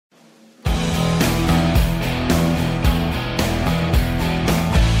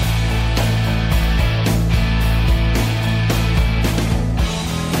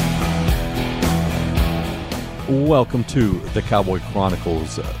Welcome to the Cowboy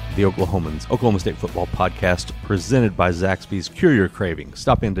Chronicles, the Oklahoman's Oklahoma State football podcast presented by Zaxby's. Cure your craving.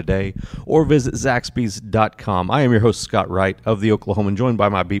 Stop in today or visit Zaxby's.com. I am your host, Scott Wright of the Oklahoman, joined by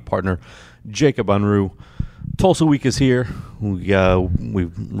my beat partner, Jacob Unruh. Tulsa week is here.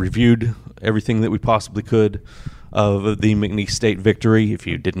 We've reviewed everything that we possibly could of the McNeese State victory. If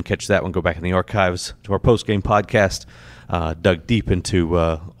you didn't catch that one, go back in the archives to our post-game podcast. Dug deep into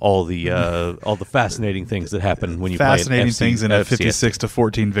all the fascinating things that happen when you play fascinating things in a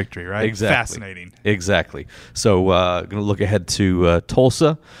 56-14 victory, right? Exactly. Fascinating. Exactly. So going to look ahead to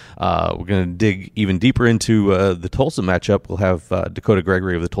Tulsa. We're going to dig even deeper into the Tulsa matchup. We'll have Dakota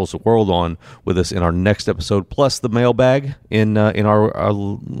Gregory of the Tulsa World on with us in our next episode, plus the mailbag in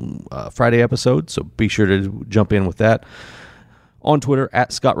our Friday episode. So be sure to jump in with that. On Twitter, at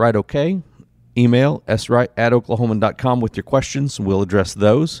ScottWrightOK. Email swright@oklahoman.com with your questions. We'll address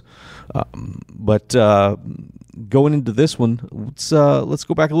those. But going into this one, let's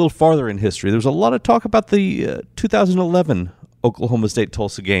go back a little farther in history. There's a lot of talk about the 2011 Oklahoma State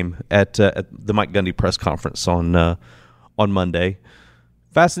Tulsa game at the Mike Gundy press conference on Monday.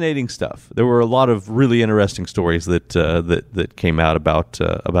 Fascinating stuff. There were a lot of really interesting stories that came out about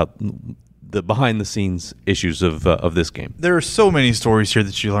the behind-the-scenes issues of this game. There are so many stories here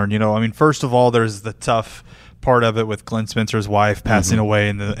that you learn. I mean, first of all, there's the tough part of it with Glenn Spencer's wife passing away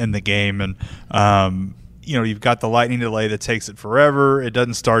in the game, and you've got the lightning delay that takes it forever. It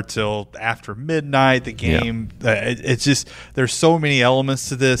doesn't start till after midnight. The game, it's just there's so many elements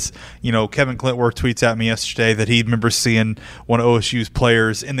to this. Kevin Clintworth tweets at me yesterday that he remembers seeing one of OSU's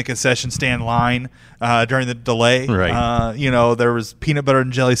players in the concession stand line during the delay. Right. There was peanut butter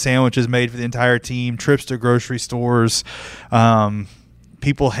and jelly sandwiches made for the entire team, trips to grocery stores,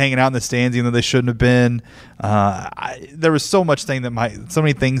 people hanging out in the stands even though they shouldn't have been. There was so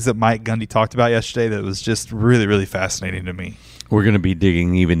many things that Mike Gundy talked about yesterday that was just really, really fascinating to me. We're going to be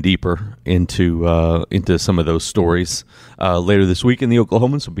digging even deeper into some of those stories later this week in the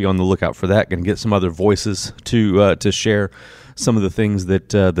Oklahoman, so be on the lookout for that. Going to get some other voices to share some of the things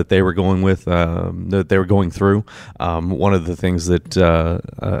that they were going with, that they were going through. One of the things that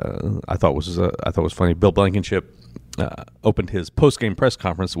I thought was funny, Bill Blankenship opened his post-game press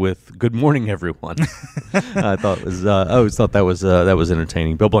conference with "Good morning, everyone." I always thought that was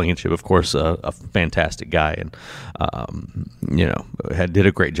entertaining. Bill Blankenship, of course, a fantastic guy, and did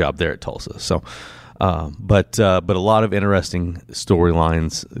a great job there at Tulsa. So, but a lot of interesting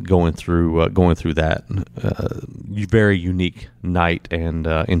storylines going through that very unique night and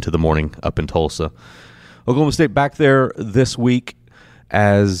into the morning up in Tulsa. Oklahoma State back there this week.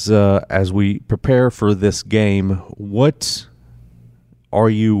 As we prepare for this game, what are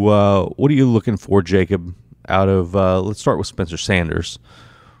you looking for, Jacob? Out of let's start with Spencer Sanders.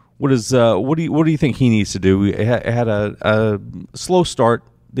 What do you think he needs to do? He had a slow start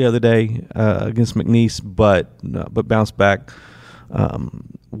the other day against McNeese, but bounced back.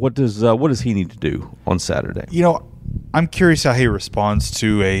 What does he need to do on Saturday? I'm curious how he responds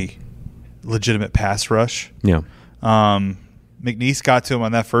to a legitimate pass rush. Yeah. McNeese got to him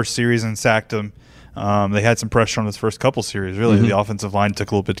on that first series and sacked him. They had some pressure on his first couple series. Really, the offensive line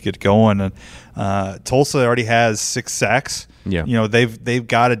took a little bit to get going. And Tulsa already has 6 sacks. Yeah, they've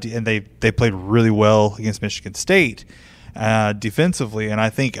got it, and they played really well against Michigan State defensively. And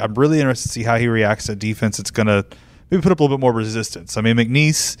I think I'm really interested to see how he reacts to defense. It's going to maybe put up a little bit more resistance. I mean,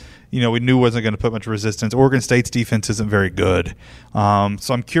 McNeese, we knew wasn't going to put much resistance. Oregon State's defense isn't very good.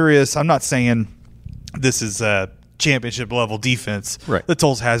 So I'm curious. I'm not saying this is championship level defense that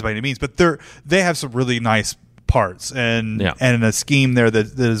Tulsa has by any means, but they have some really nice parts and a scheme there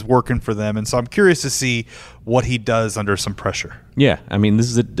that is working for them, and so I'm curious to see what he does under some pressure. Yeah, I mean,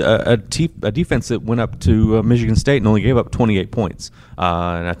 this is a defense that went up to Michigan State and only gave up 28 points,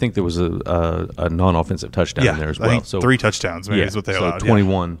 and I think there was a non-offensive touchdown in there as well. I think 3 touchdowns maybe is what they allowed.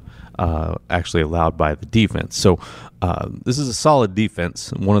 21 actually allowed by the defense. So this is a solid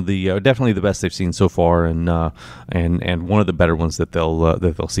defense, one of the definitely the best they've seen so far, and one of the better ones that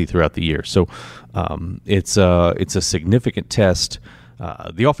they'll see throughout the year. So it's a significant test.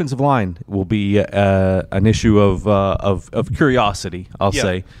 The offensive line will be an issue of curiosity, I'll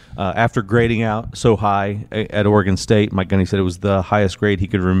say. After grading out so high at Oregon State, Mike Gundy said it was the highest grade he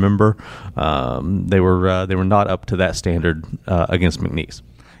could remember. They were not up to that standard against McNeese.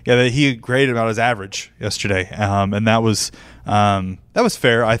 Yeah, he graded about his average yesterday, and that was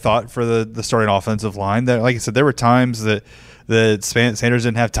fair, I thought, for the starting offensive line. That, like I said, there were times that Sanders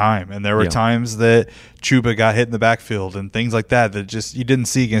didn't have time, and there were times that Chuba got hit in the backfield and things like that just you didn't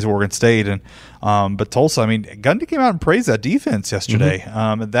see against Oregon State. And but Tulsa, I mean, Gundy came out and praised that defense yesterday,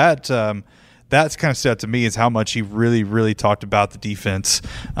 and that's kind of stood out to me is how much he really, really talked about the defense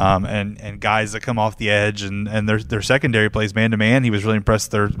and guys that come off the edge and their secondary plays man-to-man. He was really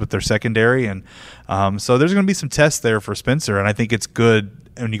impressed with their secondary. And so there's going to be some tests there for Spencer, and I think it's good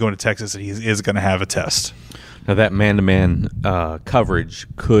when you go into Texas that he is going to have a test. Now, that man-to-man coverage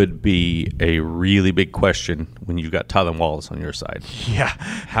could be a really big question when you've got Tylan Wallace on your side. Yeah.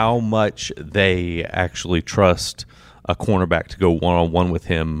 How much they actually trust a cornerback to go one-on-one with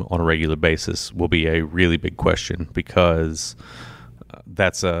him on a regular basis will be a really big question, because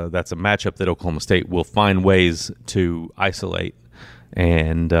that's a matchup that Oklahoma State will find ways to isolate,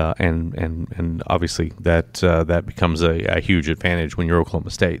 and obviously that becomes a huge advantage when you're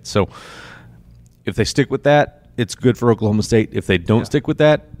Oklahoma State. So if they stick with that, it's good for Oklahoma State. If they don't stick with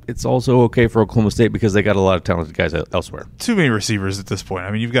that, it's also okay for Oklahoma State because they got a lot of talented guys elsewhere. Too many receivers at this point.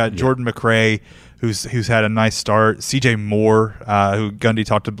 I mean, you've got Jordan McRae, who's had a nice start. C.J. Moore, who Gundy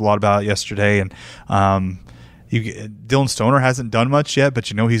talked a lot about yesterday, and Dylan Stoner hasn't done much yet, but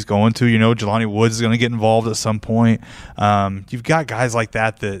he's going to. Jelani Woods is going to get involved at some point. You've got guys like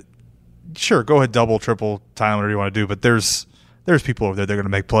that sure, go ahead, double, triple, time, whatever you want to do, but there's people over there that are going to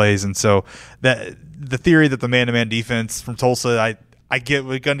make plays. And so that the theory that the man-to-man defense from Tulsa, I get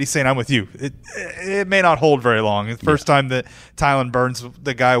what Gundy's saying. I'm with you. It may not hold very long. The first time that Tylan burns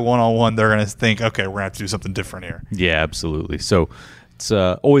the guy one-on-one, they're going to think, okay, we're going to have to do something different here. Yeah, absolutely. So it's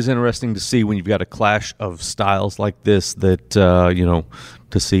always interesting to see when you've got a clash of styles like this that,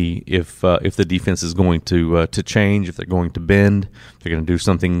 to see if the defense is going to change, if they're going to bend, if they're going to do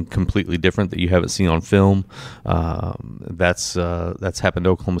something completely different that you haven't seen on film. That's happened to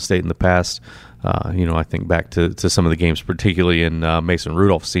Oklahoma State in the past. I think back to some of the games, particularly in Mason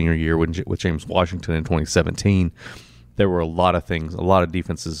Rudolph's senior year with James Washington in 2017. There were a lot of things. A lot of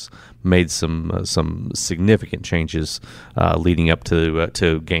defenses made some significant changes leading up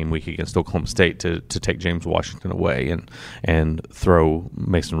to game week against Oklahoma State to take James Washington away and throw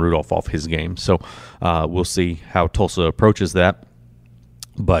Mason Rudolph off his game. So we'll see how Tulsa approaches that.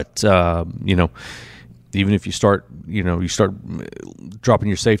 But even if you start dropping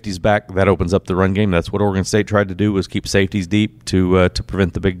your safeties back, that opens up the run game. That's what Oregon State tried to do, was keep safeties deep to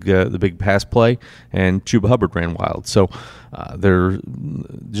prevent the big pass play. And Chuba Hubbard ran wild. So there are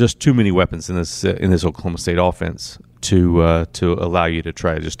just too many weapons in this Oklahoma State offense to allow you to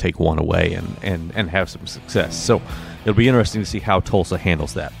try to just take one away and have some success. So it'll be interesting to see how Tulsa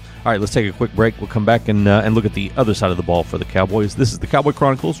handles that. All right, let's take a quick break. We'll come back and look at the other side of the ball for the Cowboys. This is the Cowboy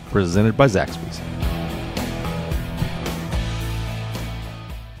Chronicles, presented by Zaxby's.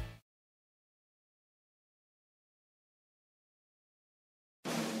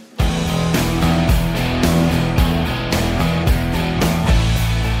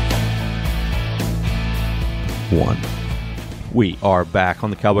 We are back on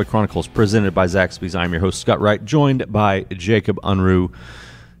the Cowboy Chronicles, presented by Zaxby's. I'm your host, Scott Wright, joined by Jacob Unruh.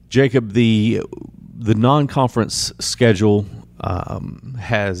 Jacob, the non-conference schedule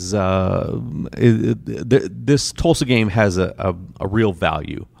has this Tulsa game has a real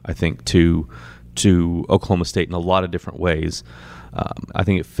value, I think, to Oklahoma State in a lot of different ways. I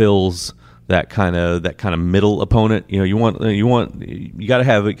think it fills that kind of middle opponent. You got to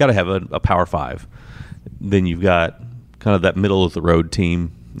have a Power 5. Then you've got kind of that middle of the road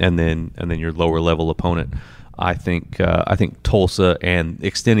team, and then your lower level opponent. I think Tulsa, and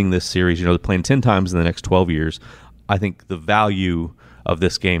extending this series, they're playing 10 times in the next 12 years. I think the value of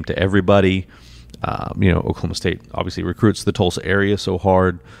this game to everybody. Oklahoma State obviously recruits the Tulsa area so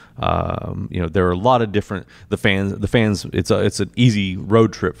hard. There are a lot of different the fans. It's an easy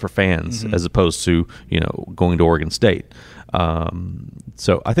road trip for fans as opposed to going to Oregon State.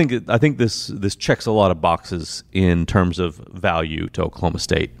 So I think this checks a lot of boxes in terms of value to Oklahoma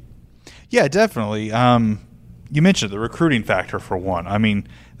State. Yeah, definitely. You mentioned the recruiting factor for one. I mean,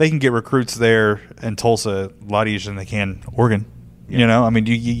 they can get recruits there in Tulsa a lot easier than they can Oregon. Yeah.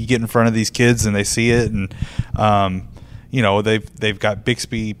 You get in front of these kids and they see it, and they've got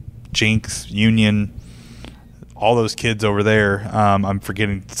Bixby, Jinx, Union, all those kids over there. I'm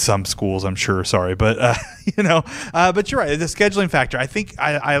forgetting some schools, I'm sure. Sorry, but but you're right. The scheduling factor. I think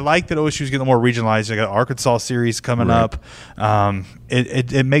I like that OSU is getting more regionalized. They got Arkansas series coming up.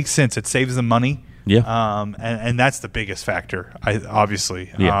 It makes sense. It saves them money. Yeah. And that's the biggest factor,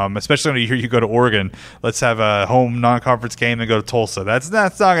 obviously. Yeah. Especially when you go to Oregon. Let's have a home non-conference game and go to Tulsa. That's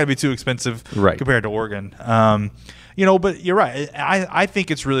not going to be too expensive compared to Oregon. But you're right. I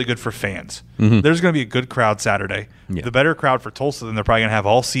think it's really good for fans. Mm-hmm. There's going to be a good crowd Saturday. Yeah. The better crowd for Tulsa than they're probably going to have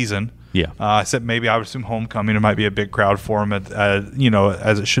all season. Yeah. I said maybe I would assume homecoming, it might be a big crowd for them,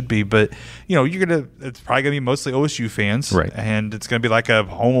 as it should be. But, it's probably going to be mostly OSU fans. Right. And it's going to be like a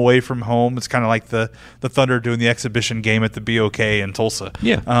home away from home. It's kind of like the Thunder doing the exhibition game at the BOK in Tulsa.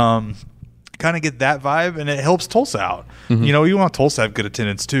 Yeah. Kind of get that vibe, and it helps Tulsa out. Mm-hmm. You want Tulsa to have good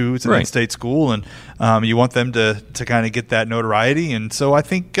attendance too. It's an in-state school, and you want them to kind of get that notoriety. And so I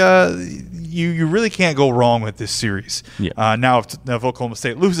think you really can't go wrong with this series. Yeah. Now, if Oklahoma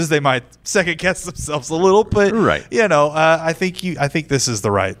State loses, they might second guess themselves a little, but Right. I think this is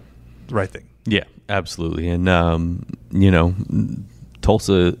the right thing. Yeah, absolutely. And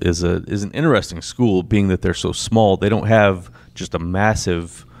Tulsa is an interesting school, being that they're so small. They don't have just a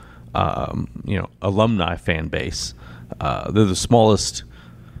massive alumni fan base. They're the smallest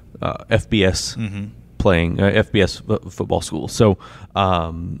FBS playing FBS football school. So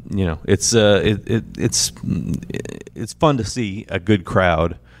it's fun to see a good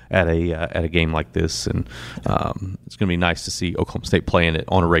crowd at a game like this, and it's going to be nice to see Oklahoma State playing it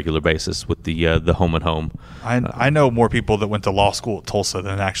on a regular basis with the home and home. I know more people that went to law school at Tulsa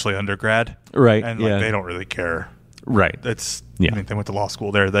than actually undergrad, right? And yeah. they don't really care. Right. They went to law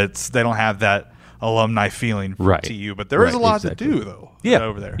school there. They don't have that alumni feeling right. to you, but there is a lot to do though. Yeah,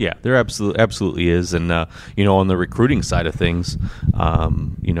 over there. Yeah, there absolutely is, and on the recruiting side of things,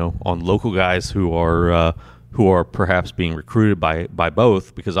 on local guys who are perhaps being recruited by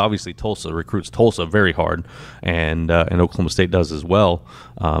both, because obviously Tulsa recruits Tulsa very hard, and Oklahoma State does as well.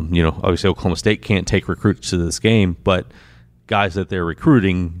 Obviously Oklahoma State can't take recruits to this game, but guys that they're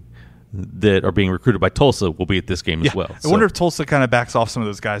recruiting that are being recruited by Tulsa will be at this game as well. I wonder if Tulsa kind of backs off some of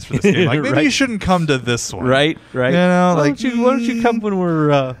those guys for this game. Like, maybe right. you shouldn't come to this one. Right. Why don't you come when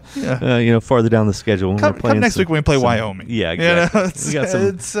we're farther down the schedule? When we're playing come next week when we play Wyoming. Yeah, exactly. We got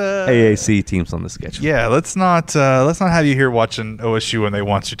some AAC teams on the schedule. Yeah, let's not have you here watching OSU when they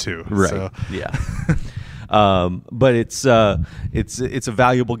want you to. Right. So. Yeah. But it's a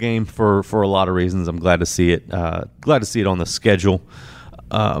valuable game for a lot of reasons. I'm glad to see it. Glad to see it on the schedule.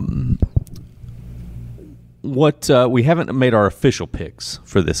 We haven't made our official picks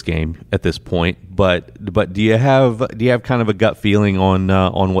for this game at this point, but do you have kind of a gut feeling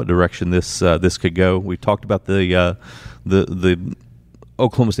on what direction this could go? We talked about the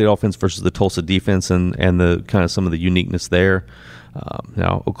Oklahoma State offense versus the Tulsa defense and the kind of some of the uniqueness there.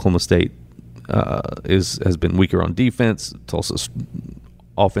 Now Oklahoma State has been weaker on defense. Tulsa's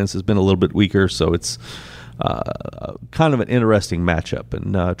offense has been a little bit weaker, so it's kind of an interesting matchup,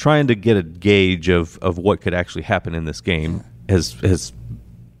 and trying to get a gauge of what could actually happen in this game has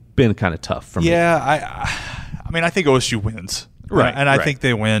been kind of tough for me. Yeah, I think OSU wins, right? And I think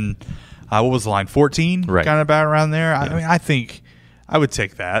they win. What was the line? 14, right? Kind of about around there. Yeah. I think I would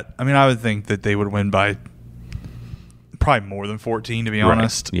take that. I would think that they would win by probably more than 14, to be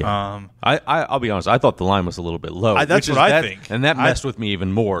honest. Yeah. I'll be honest. I thought the line was a little bit low. That's what I think, and that messed with me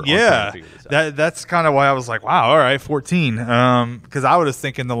even more. Yeah, that's kind of why I was like, wow, all right, 14. Because I was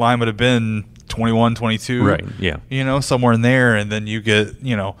thinking the line would have been 21, 22. Right. Yeah. Somewhere in there, and then you get,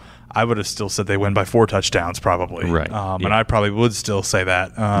 I would have still said they win by 4 touchdowns probably. Right. And I probably would still say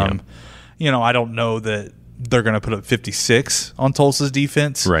that. I don't know that they're going to put up 56 on Tulsa's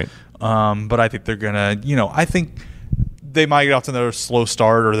defense. Right. But I think they're going to, I think they might get off to another slow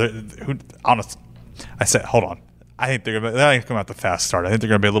start, or hold on. I think they're going to come out the fast start. I think they're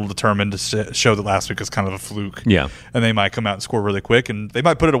going to be a little determined to show that last week was kind of a fluke. Yeah. And they might come out and score really quick, and they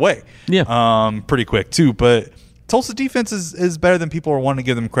might put it away. Yeah. Pretty quick too. But Tulsa defense is better than people are wanting to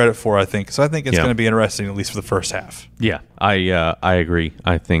give them credit for, I think. So I think it's going to be interesting, at least for the first half. Yeah, I agree.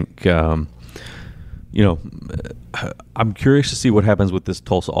 I think I'm curious to see what happens with this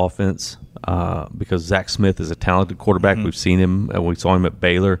Tulsa offense, because Zach Smith is a talented quarterback. Mm-hmm. We've seen him. We saw him at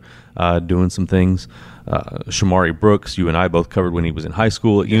Baylor doing some things. Shamari Brooks, you and I both covered when he was in high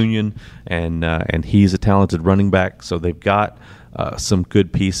school at Union, and he's a talented running back. So they've got some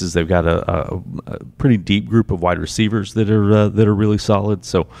good pieces. They've got a pretty deep group of wide receivers that are really solid.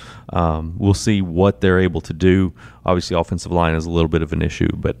 So we'll see what they're able to do. Obviously, offensive line is a little bit of an issue,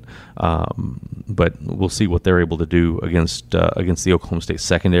 but we'll see what they're able to do against the Oklahoma State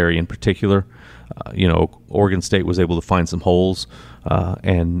secondary in particular. Oregon State was able to find some holes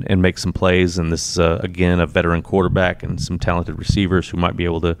and make some plays, and this again, a veteran quarterback and some talented receivers who might be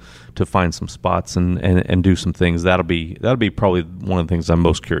able to find some spots and do some things. That'll be probably one of the things I'm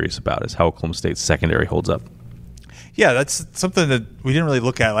most curious about, is how Oklahoma State's secondary holds up. Yeah, that's something that we didn't really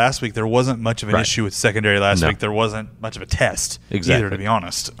look at last week. There wasn't much of an issue with secondary last week. There wasn't much of a test either, to be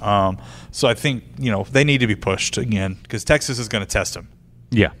honest. So I think they need to be pushed again, because Texas is going to test them.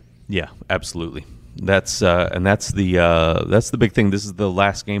 Yeah, absolutely. That's the big thing. This is the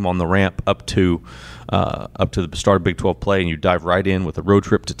last game on the ramp up to the start of Big 12 play, and you dive right in with a road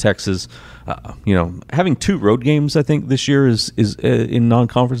trip to Texas. Having 2 road games, I think this year is in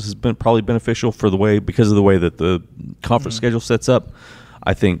non-conference has been probably beneficial because of the way that the conference schedule sets up.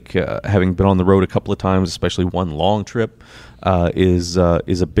 I think having been on the road a couple of times, especially one long trip, is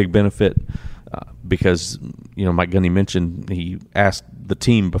a big benefit. Because Mike Gundy mentioned, he asked the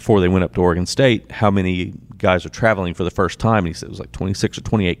team before they went up to Oregon State how many guys are traveling for the first time, and he said it was like 26 or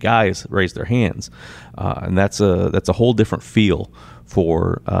 28 guys raised their hands, and that's a whole different feel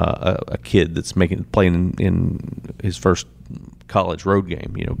for a kid that's playing in his first college road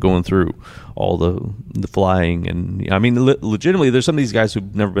game. Going through all the flying, and legitimately, there's some of these guys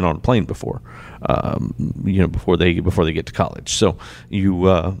who've never been on a plane before. Before they get to college, so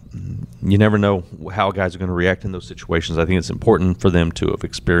you never know how guys are going to react in those situations. I think it's important for them to have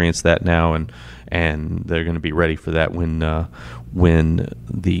experienced that now, and they're going to be ready for that when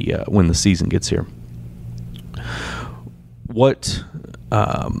the season gets here. What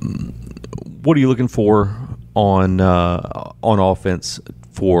are you looking for on offense?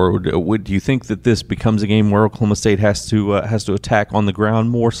 Do you think that this becomes a game where Oklahoma State has to attack on the ground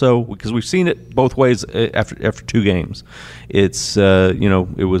more so? Because we've seen it both ways after 2 games. It's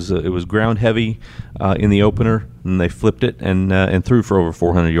it was ground heavy in the opener, and they flipped it and threw for over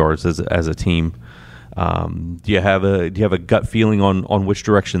 400 yards as a team. Do you have a gut feeling on which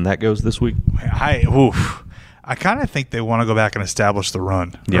direction that goes this week? I kind of think they want to go back and establish the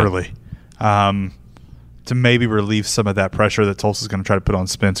run early. To maybe relieve some of that pressure that Tulsa's going to try to put on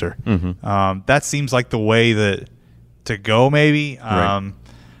Spencer. Mm-hmm. That seems like the way to go, maybe. Right.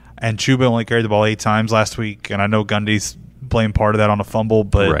 And Chuba only carried the ball 8 times last week, and I know Gundy's playing part of that on a fumble,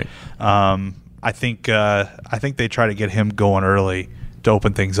 but right. I think they try to get him going early to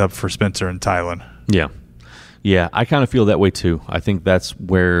open things up for Spencer and Tylen. Yeah, I kind of feel that way too. I think that's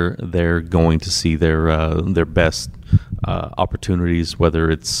where they're going to see their best opportunities, whether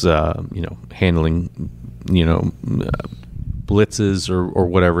it's handling blitzes or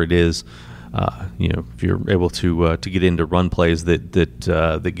whatever it is. If you're able to get into run plays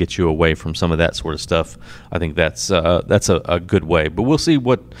that get you away from some of that sort of stuff, I think that's a good way. But we'll see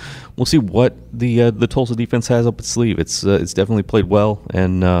what the Tulsa defense has up its sleeve. It's definitely played well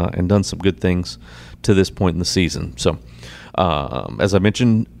and done some good things to this point in the season. So, as I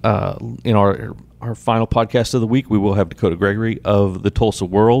mentioned in our final podcast of the week, we will have Dakota Gregory of the Tulsa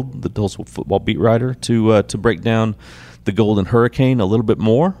World, the Tulsa football beat writer, to break down the Golden Hurricane a little bit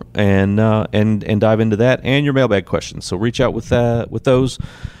more and dive into that and your mailbag questions. So reach out with those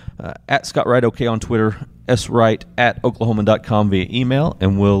at Scott Wright OK on Twitter, swright at oklahoman.com via email,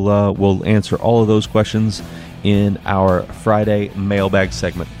 and we'll answer all of those questions in our Friday mailbag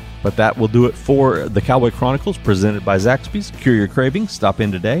segment. But that will do it for the Cowboy Chronicles presented by Zaxby's. Cure your cravings, stop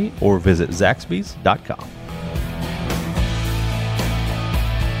in today, or visit zaxbys.com.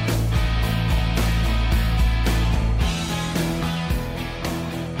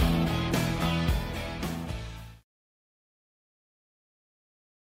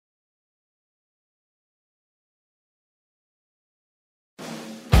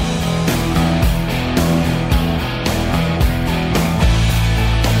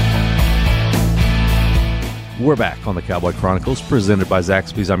 We're back on the Cowboy Chronicles, presented by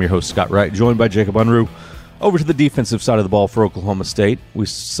Zaxby's. I'm your host, Scott Wright, joined by Jacob Unruh. Over to the defensive side of the ball for Oklahoma State. We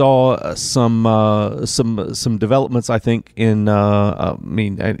saw some developments, I think, in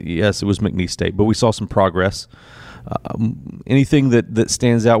yes, it was McNeese State, but we saw some progress. Anything that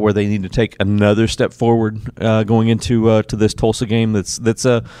stands out where they need to take another step forward going into to this Tulsa game that's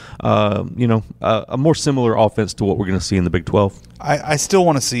a more similar offense to what we're going to see in the Big 12? I still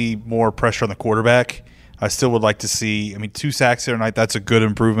want to see more pressure on the quarterback. I still would like to see, 2 sacks the other night. That's a good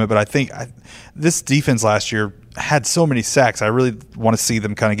improvement. But I think this defense last year had so many sacks. I really want to see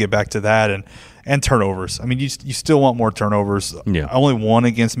them kind of get back to that and turnovers. You still want more turnovers. Yeah. Only 1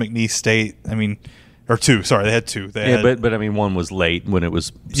 against McNeese State. Or 2. Sorry, they had 2. But 1 was late when it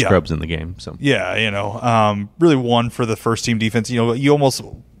was scrubs in the game. So really 1 for the first team defense. You almost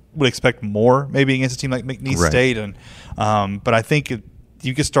would expect more maybe against a team like McNeese State, and but I think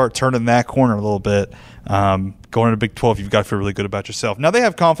you can start turning that corner a little bit. Going into Big 12, you've got to feel really good about yourself. Now they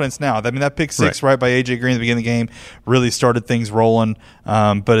have confidence now. That pick 6 right by A.J. Green at the beginning of the game really started things rolling.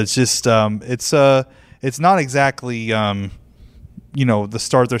 But it's just it's not exactly the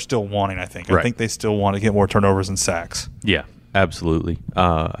start they're still wanting. I think. Right. I think they still want to get more turnovers and sacks. Yeah, absolutely.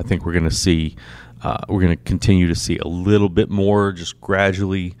 I think we're going to see. We're going to continue to see a little bit more, just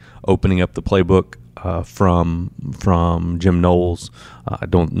gradually opening up the playbook from Jim Knowles. I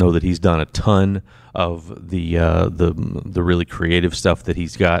don't know that he's done a ton of the really creative stuff that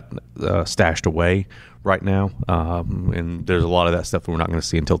he's got stashed away right now, and there's a lot of that stuff that we're not going to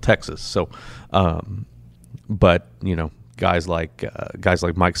see until Texas. So, but guys like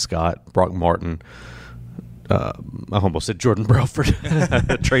Mike Scott, Brock Martin. I almost said Jordan Belfort.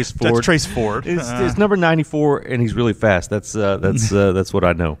 Trace Ford. That's Trace Ford. It's number 94, and he's really fast. That's what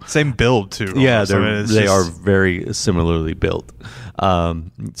I know. Same build too. Yeah, they are very similarly built.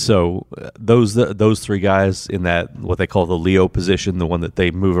 So those three guys in that what they call the Leo position, the one that they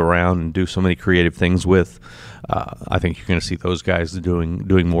move around and do so many creative things with. I think you're going to see those guys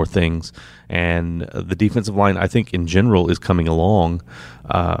doing more things, and the defensive line, I think in general, is coming along.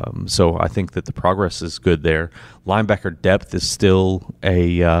 So I think that the progress is good there. Linebacker depth is still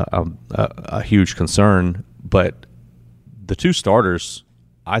a huge concern, but the two starters,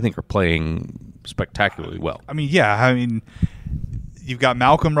 I think, are playing spectacularly well. You've got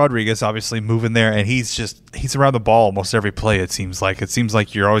Malcolm Rodriguez obviously moving there, and he's around the ball almost every play. It seems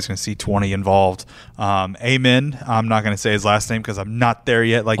like you're always going to see 20 involved. Amen. I'm not going to say his last name because I'm not there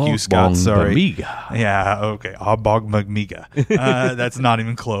yet, like you, Scott. Sorry. Bamiga. Yeah. Okay. Abogmagmiga. That's not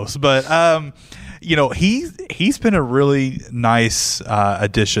even close. But he's been a really nice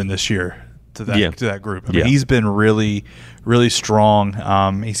addition this year to that group. He's been really, really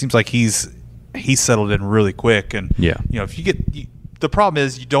strong. He seems like he's settled in really quick, and if you get. The problem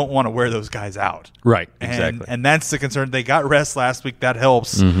is you don't want to wear those guys out. Right, exactly. And that's the concern. They got rest last week. That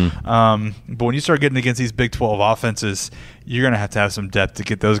helps. Mm-hmm. But when you start getting against these Big 12 offenses, you're going to have some depth to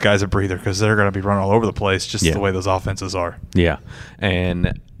get those guys a breather because they're going to be running all over the place just the way those offenses are. Yeah.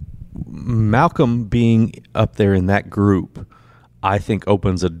 And Malcolm being up there in that group, I think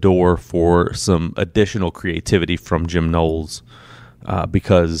opens a door for some additional creativity from Jim Knowles.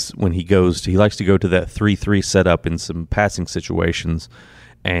 Because when he likes to go to that 3-3 setup in some passing situations,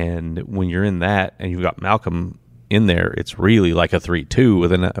 and when you're in that and you've got Malcolm in there, it's really like a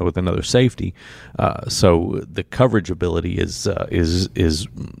 3-2 with another safety. So the coverage ability is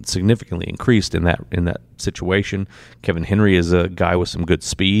significantly increased in that situation. Kevin Henry is a guy with some good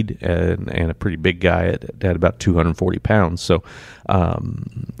speed and a pretty big guy at about 240 pounds. So.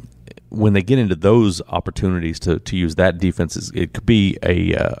 When they get into those opportunities to use that defense, it could be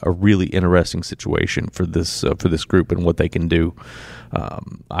a really interesting situation for this group and what they can do.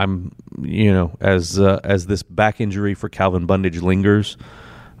 I'm as this back injury for Calvin Bundage lingers,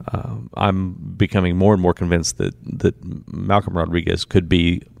 I'm becoming more and more convinced that Malcolm Rodriguez could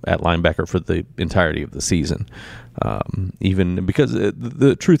be at linebacker for the entirety of the season. Even because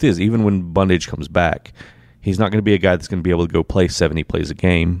the truth is, even when Bundage comes back, he's not going to be a guy that's going to be able to go play 70 plays a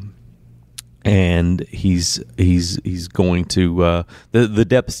game. And he's going to the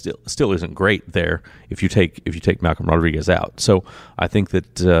depth still isn't great there if you take Malcolm Rodriguez out. So I think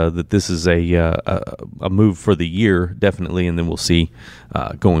that this is a move for the year definitely, and then we'll see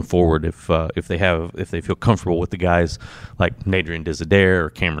going forward if they feel comfortable with the guys like Nadrian Desidaire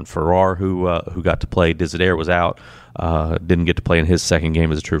or Cameron Farrar who got to play. Desidaire was out. Didn't get to play in his second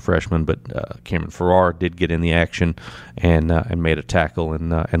game as a true freshman, but Cameron Farrar did get in the action and made a tackle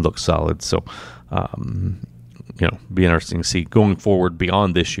and looked solid. So, be interesting to see going forward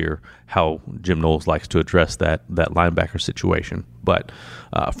beyond this year how Jim Knowles likes to address that linebacker situation. But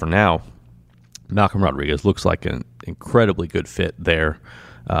for now, Malcolm Rodriguez looks like an incredibly good fit there.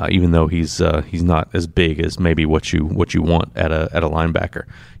 Even though he's not as big as maybe what you want at a linebacker.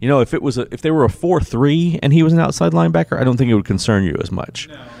 If they were a 4-3 and he was an outside linebacker, I don't think it would concern you as much.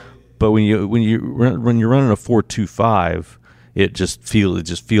 No. But when you're running a 4-2-5, it just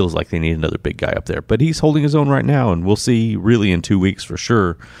feels like they need another big guy up there. But he's holding his own right now, and we'll see really in 2 weeks for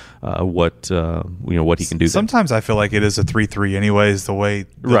sure what he can do. Sometimes I feel like it is a 3-3 anyways, the way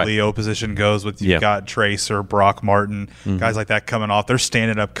the Leo position goes with you've got Trace or Brock Martin, guys like that coming off. They're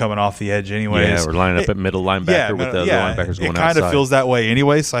standing up coming off the edge anyways. Yeah, we're lining up at middle linebacker with the linebackers going outside. It kind of feels that way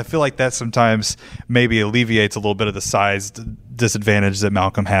anyway, so I feel like that sometimes maybe alleviates a little bit of the size disadvantage that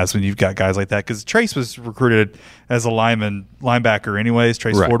Malcolm has when you've got guys like that, because Trace was recruited as a linebacker anyways.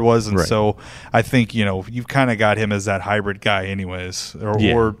 Trace Ford was, and so I think you've kind of got him as that hybrid guy anyways,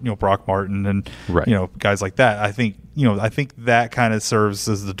 or Brock Martin and guys like that. I think that kind of serves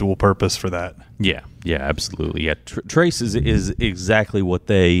as the dual purpose for that. Yeah, absolutely. Yeah, Trace is exactly what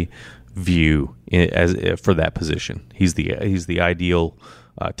they view as for that position. He's the ideal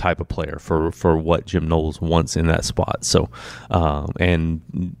type of player for what Jim Knowles wants in that spot. So,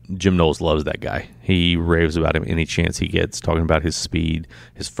 and Jim Knowles loves that guy. He raves about him any chance he gets, talking about his speed,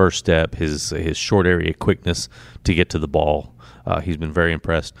 his first step, his short area quickness to get to the ball. He's been very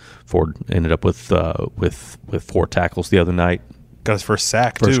impressed. Ford ended up with 4 tackles the other night. Got his first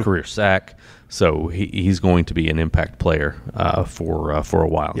sack, first career sack. So he's going to be an impact player for a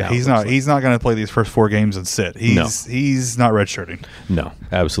while. Yeah, now, he's not going to play these first 4 games and sit. He's not redshirting. No,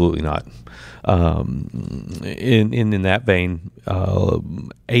 absolutely not. In that vein,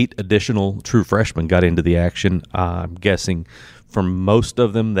 8 additional true freshmen got into the action. I'm guessing for most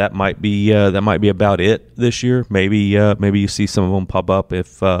of them that might be about it this year. Maybe you see some of them pop up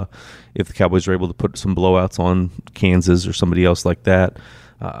if the Cowboys are able to put some blowouts on Kansas or somebody else like that.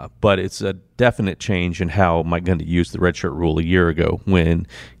 But it's a definite change in how Mike Gundy used the redshirt rule a year ago, when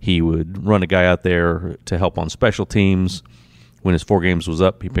he would run a guy out there to help on special teams. When his 4 games was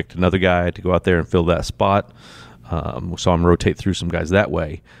up, he picked another guy to go out there and fill that spot. We saw him rotate through some guys that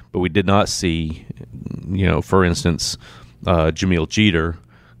way. But we did not see, for instance, Jamil Jeter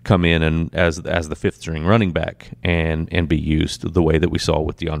come in and as the 5th string running back and be used the way that we saw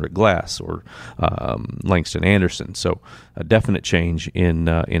with DeAndre Glass or Langston Anderson. So a definite change in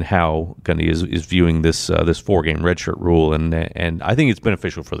how Gundy is viewing this 4-game redshirt rule, and I think it's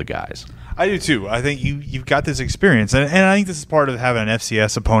beneficial for the guys. I do too. I think you've got this experience, and I think this is part of having an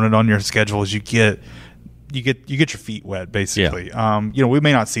FCS opponent on your schedule. Is you get your feet wet, basically. Yeah. We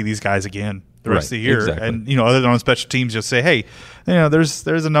may not see these guys again the rest of the year. Exactly. And, other than on special teams, you'll say, hey, there's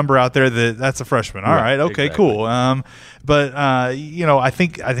a number out there that's a freshman. All right. Okay, exactly. Cool. But I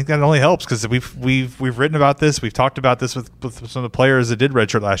think that only helps, because we've written about this. We've talked about this with some of the players that did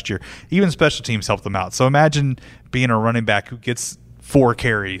redshirt last year. Even special teams helped them out. So imagine being a running back who gets 4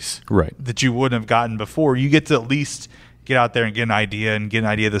 carries that you wouldn't have gotten before. You get to at least get out there and get an idea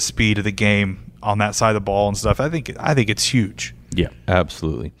of the speed of the game on that side of the ball and stuff. I think it's huge. Yeah,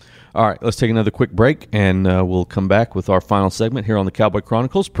 absolutely. All right, let's take another quick break, and we'll come back with our final segment here on the Cowboy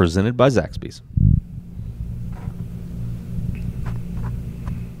Chronicles, presented by Zaxby's.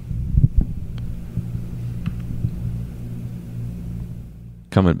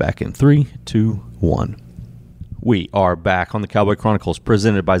 Coming back in 3, 2, 1. We are back on the Cowboy Chronicles,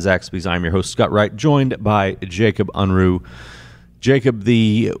 presented by Zaxby's. I'm your host, Scott Wright, joined by Jacob Unruh. Jacob,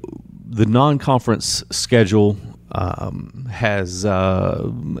 the non-conference schedule has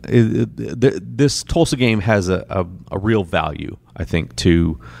this Tulsa game has a real value, I think,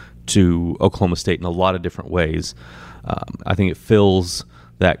 to Oklahoma State in a lot of different ways. I think it fills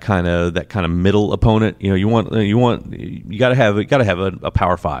that kind of middle opponent. You got to have a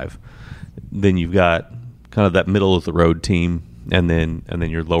Power 5. Then you've got kind of that middle of the road team, and then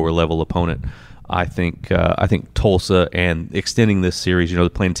your lower level opponent. I think Tulsa, and extending this series, they're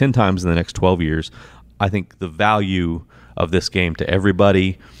playing 10 times in the next 12 years. I think the value of this game to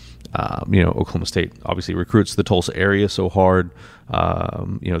everybody, Oklahoma State obviously recruits the Tulsa area so hard.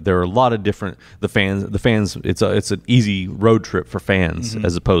 There are a lot of different the fans. It's an easy road trip for fans,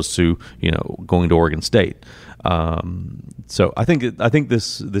 as opposed to going to Oregon State. So I think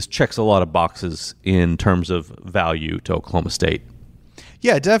this checks a lot of boxes in terms of value to Oklahoma State.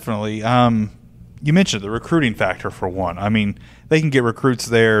 Yeah, definitely. You mentioned the recruiting factor for one. I mean, they can get recruits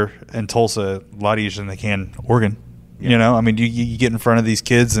there in Tulsa a lot easier than they can Oregon. Yeah. You get in front of these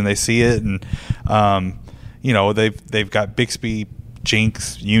kids and they see it, and they've got Bixby,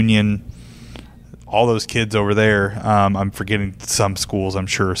 Jinx, Union, all those kids over there. I'm forgetting some schools, I'm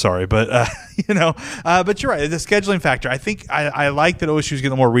sure. Sorry, but but you're right. The scheduling factor. I think I like that OSU is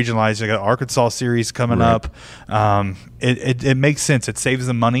getting more regionalized. They got Arkansas series coming up. It makes sense. It saves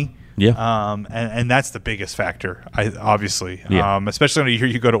them money. Yeah. And that's the biggest factor, obviously. Yeah. Especially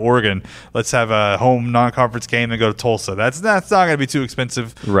when you go to Oregon. Let's have a home non-conference game and go to Tulsa. That's not going to be too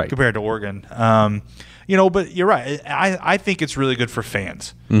expensive compared to Oregon. But you're right. I think it's really good for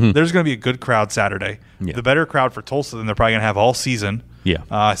fans. Mm-hmm. There's going to be a good crowd Saturday. Yeah. The better crowd for Tulsa than they're probably going to have all season.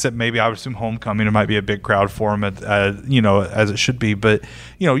 Yeah. Except maybe I would assume homecoming, it might be a big crowd for them, as it should be. But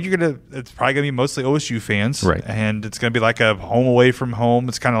it's probably gonna be mostly OSU fans, right? And it's gonna be like a home away from home.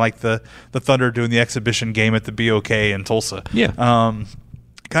 It's kind of like the Thunder doing the exhibition game at the BOK in Tulsa. Yeah.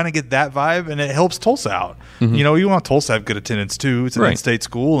 Kind of get that vibe, and it helps Tulsa out. Mm-hmm. You want Tulsa to have good attendance too. It's an in-state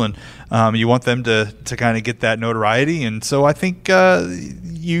school, and you want them to kind of get that notoriety. And so I think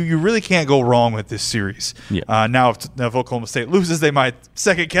you really can't go wrong with this series. Yeah. Now if Oklahoma State loses, they might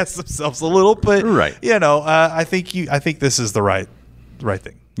second guess themselves a little, but I think this is the right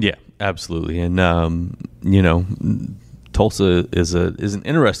thing. Yeah, absolutely. And Tulsa is an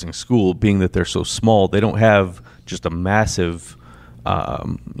interesting school, being that they're so small. They don't have just a massive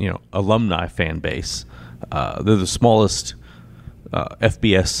alumni fan base. They're the smallest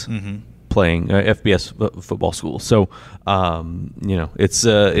FBS playing FBS football school. So it's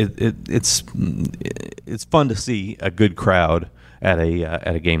fun to see a good crowd at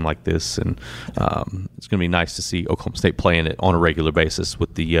a game like this, and it's going to be nice to see Oklahoma State playing it on a regular basis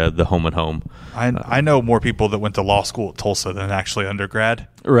with the home and home. I know more people that went to law school at Tulsa than actually undergrad,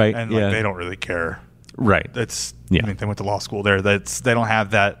 right? And they don't really care, right? I mean, they went to law school there. They don't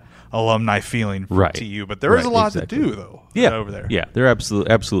have that alumni feeling for TU, but there is a lot to do though. Over there. Yeah, there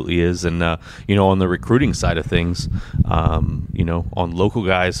absolutely is, and on the recruiting side of things, on local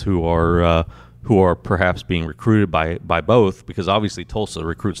guys who are perhaps being recruited by both, because obviously Tulsa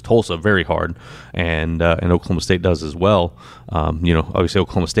recruits Tulsa very hard, and Oklahoma State does as well. Obviously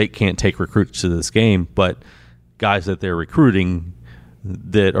Oklahoma State can't take recruits to this game, but guys that they're recruiting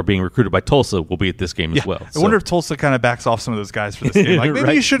that are being recruited by Tulsa will be at this game as well. I wonder if Tulsa kind of backs off some of those guys for this game. Like,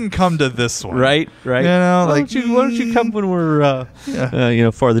 maybe you shouldn't come to this one. Right. Why don't you come when we're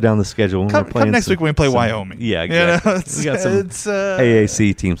farther down the schedule? When we're playing come next week when we play Wyoming. Yeah, exactly. We got some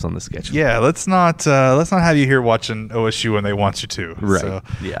AAC teams on the schedule. Yeah, let's not have you here watching OSU when they want you to. Right. So.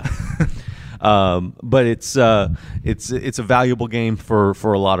 Yeah. But it's a valuable game for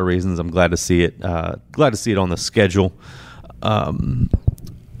a lot of reasons. I'm glad to see it. Glad to see it on the schedule.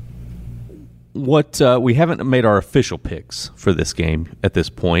 We haven't made our official picks for this game at this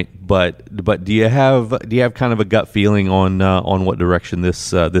point, but do you have kind of a gut feeling on what direction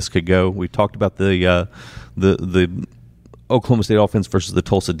this could go? We talked about the Oklahoma State offense versus the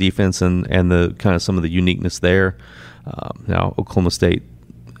Tulsa defense and the kind of some of the uniqueness there. Now Oklahoma State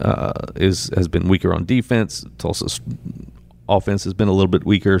has been weaker on defense. Tulsa's offense has been a little bit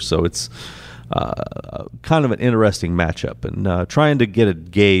weaker, so it's kind of an interesting matchup, and trying to get a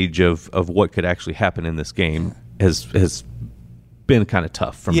gauge of what could actually happen in this game has been kind of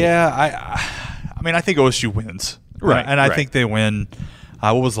tough for me. Yeah, I mean, I think OSU wins, right? And I think they win.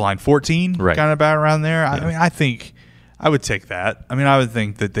 What was the line? 14, right? Kind of about around there. Yeah. I mean, I think I would take that. I mean, I would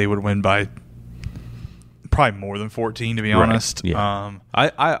think that they would win by probably more than 14, to be honest. Yeah.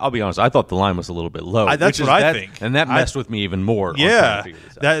 I'll be honest. I thought the line was a little bit low. That's what I think, and that messed with me even more. Yeah,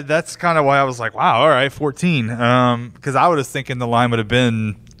 that's kind of why I was like, wow, all right, 14. Because I was thinking the line would have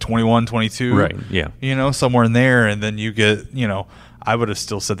been 21, 22. Right. Yeah. Somewhere in there, and then you get, I would have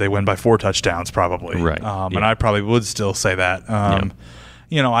still said they win by 4 touchdowns probably. Right. And I probably would still say that.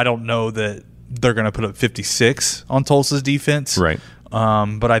 I don't know that they're going to put up 56 on Tulsa's defense. Right.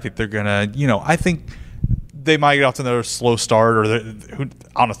 But I think they're going to, I think they might get off to another slow start, or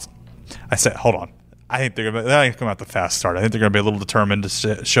hold on. I think they're going to come out the fast start. I think they're going to be a little determined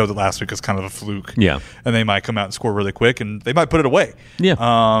to show that last week was kind of a fluke. Yeah. And they might come out and score really quick, and they might put it away.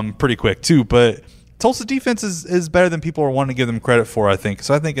 Yeah. Pretty quick too. But Tulsa defense is better than people are wanting to give them credit for, I think.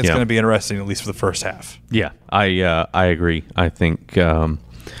 So I think it's going to be interesting, at least for the first half. Yeah, I agree. I think I'm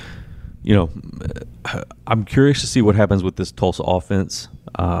curious to see what happens with this Tulsa offense,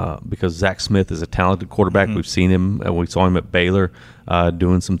 because Zach Smith is a talented quarterback. Mm-hmm. We've seen him, and we saw him at Baylor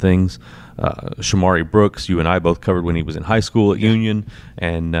doing some things. Shamari Brooks, you and I both covered when he was in high school at Union,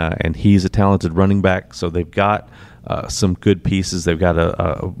 and he's a talented running back. So they've got some good pieces. They've got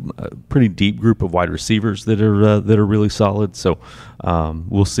a pretty deep group of wide receivers that are really solid. So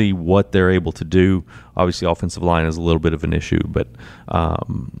we'll see what they're able to do. Obviously, offensive line is a little bit of an issue, but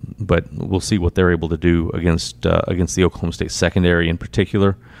we'll see what they're able to do against the Oklahoma State secondary in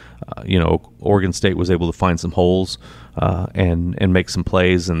particular. Oregon State was able to find some holes and make some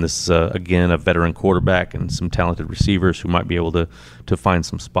plays, and this is again a veteran quarterback and some talented receivers who might be able to find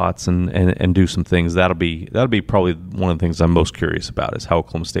some spots and do some things. That'll be probably one of the things I'm most curious about, is how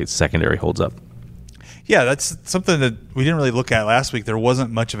Oklahoma State's secondary holds up. Yeah, that's something that we didn't really look at last week. There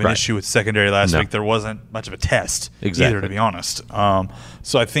wasn't much of an issue with secondary last week. There wasn't much of a test either, to be honest.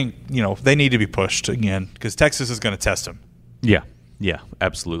 So I think they need to be pushed again, because Texas is going to test them. Yeah,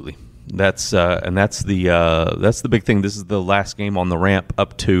 absolutely. That's the big thing. This is the last game on the ramp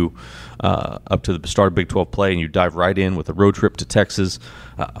up to the start of Big 12 play, and you dive right in with a road trip to Texas.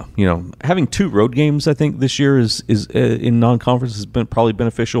 Having 2 road games, I think this year is in non-conference has been probably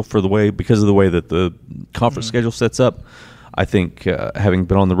beneficial because of the way that the conference schedule sets up. I think having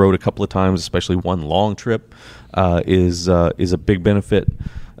been on the road a couple of times, especially one long trip, is a big benefit.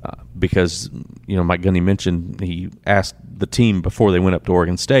 Because Mike Gundy mentioned, he asked the team before they went up to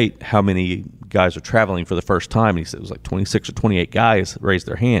Oregon State how many guys are traveling for the first time, and he said it was like 26 or 28 guys raised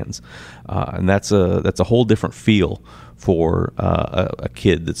their hands, and that's a whole different feel for a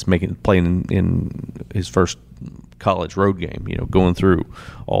kid that's playing in his first college road game, going through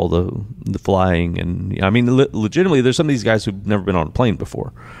all the flying. And I mean, legitimately, there's some of these guys who've never been on a plane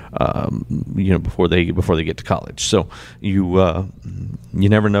before, before they get to college. So you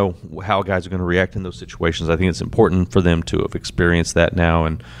never know how guys are going to react in those situations. I think it's important for them to have experienced that now,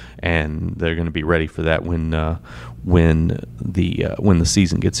 and they're going to be ready for that when the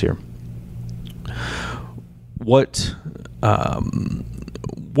season gets here. What are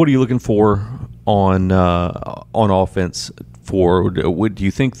you looking for on offense? Do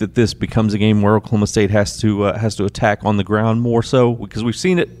you think that this becomes a game where Oklahoma State has to attack on the ground more so? Because we've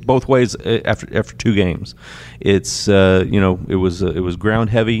seen it both ways after 2 games. It's it was ground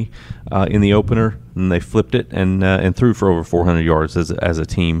heavy in the opener, and they flipped it and threw for over 400 yards as a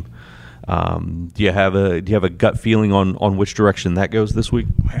team. Do you have a gut feeling on which direction that goes this week?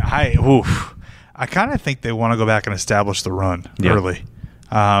 I kind of think they want to go back and establish the run early,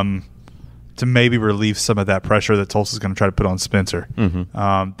 to maybe relieve some of that pressure that Tulsa's going to try to put on Spencer.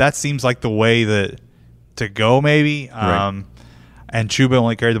 Mm-hmm. That seems like the way to go, maybe. Right. And Chuba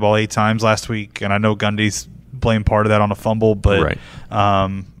only carried the ball 8 times last week, and I know Gundy's playing part of that on a fumble, but right.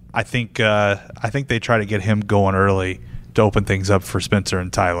 I think they try to get him going early to open things up for Spencer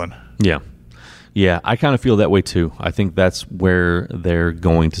and Tylen. Yeah, I kind of feel that way too. I think that's where they're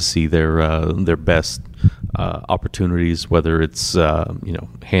going to see their best opportunities, whether it's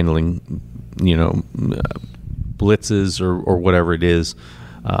handling blitzes or whatever it is.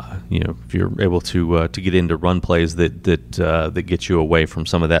 If you're able to get into run plays that get you away from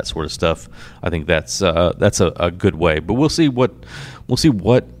some of that sort of stuff, I think that's a good way. But we'll see what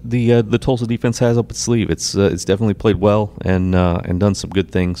the Tulsa defense has up its sleeve. It's definitely played well and done some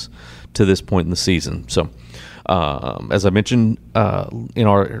good things to this point in the season. So, as I mentioned in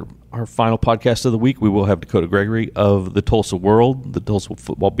our final podcast of the week, we will have Dakota Gregory of the Tulsa World, the Tulsa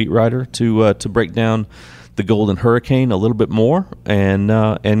football beat writer, to break down the Golden Hurricane a little bit more and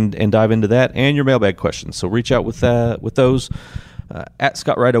dive into that and your mailbag questions. So reach out with those at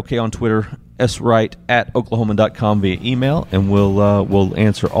Scott Wright OK on Twitter, swright at oklahoman.com via email, and we'll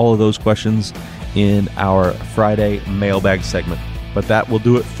answer all of those questions in our Friday mailbag segment. But that will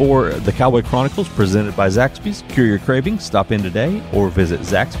do it for the Cowboy Chronicles presented by Zaxby's. Cure your cravings, stop in today, or visit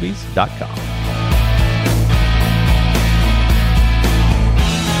Zaxby's.com.